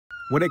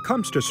When it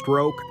comes to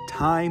stroke,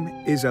 time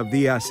is of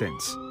the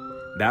essence.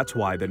 That's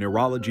why the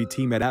neurology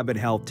team at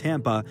AdventHealth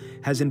Tampa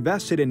has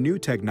invested in new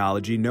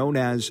technology known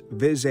as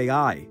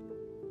Viz.ai.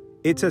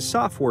 It's a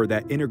software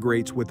that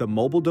integrates with a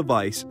mobile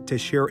device to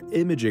share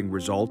imaging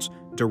results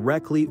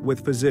directly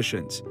with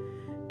physicians.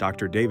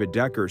 Dr. David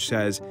Decker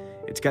says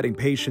it's getting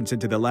patients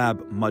into the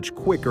lab much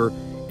quicker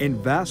and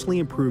vastly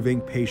improving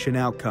patient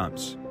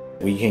outcomes.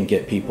 We can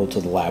get people to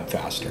the lab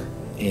faster.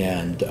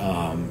 And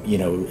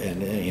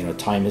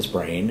time is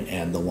brain,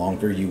 and the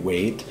longer you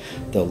wait,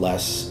 the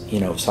less,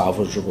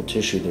 salvageable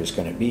tissue there's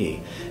going to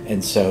be.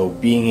 And so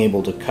being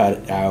able to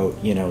cut out,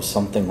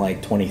 something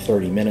like 20,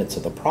 30 minutes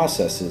of the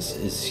process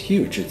is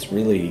huge. It's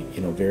really,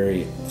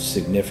 very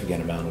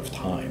significant amount of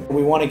time.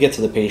 We want to get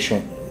to the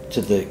patient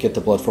to get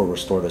the blood flow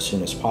restored as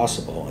soon as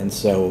possible. And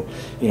so,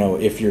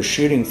 if you're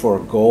shooting for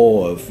a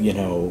goal of,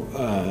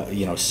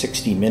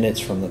 60 minutes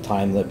from the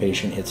time the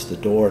patient hits the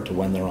door to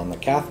when they're on the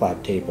cath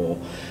lab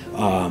table,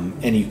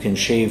 and you can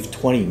shave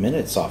 20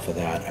 minutes off of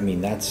that,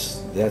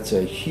 that's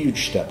a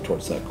huge step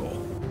towards that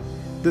goal.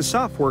 The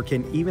software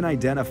can even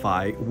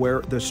identify where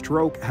the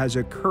stroke has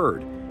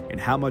occurred and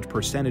how much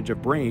percentage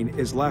of brain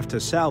is left to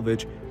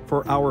salvage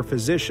for our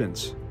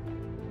physicians.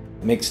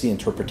 Makes the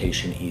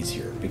interpretation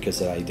easier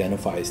because it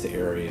identifies the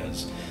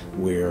areas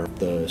where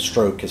the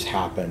stroke has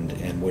happened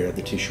and where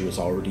the tissue is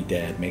already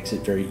dead. Makes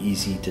it very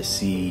easy to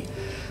see,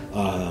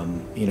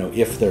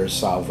 if there's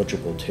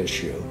salvageable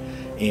tissue,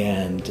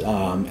 and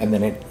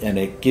then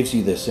it gives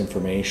you this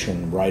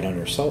information right on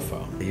your cell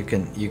phone. You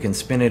can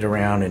spin it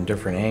around in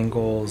different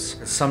angles.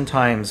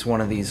 Sometimes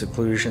one of these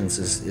occlusions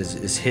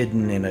is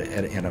hidden in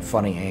a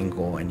funny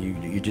angle, and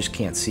you just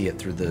can't see it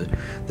through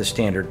the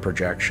standard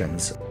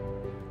projections.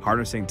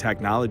 Harnessing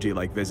technology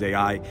like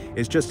Viz.ai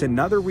is just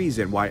another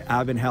reason why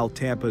AdventHealth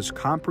Tampa's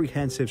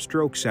comprehensive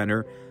stroke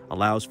center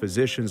allows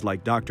physicians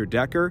like Dr.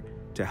 Decker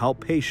to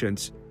help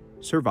patients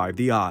survive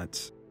the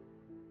odds.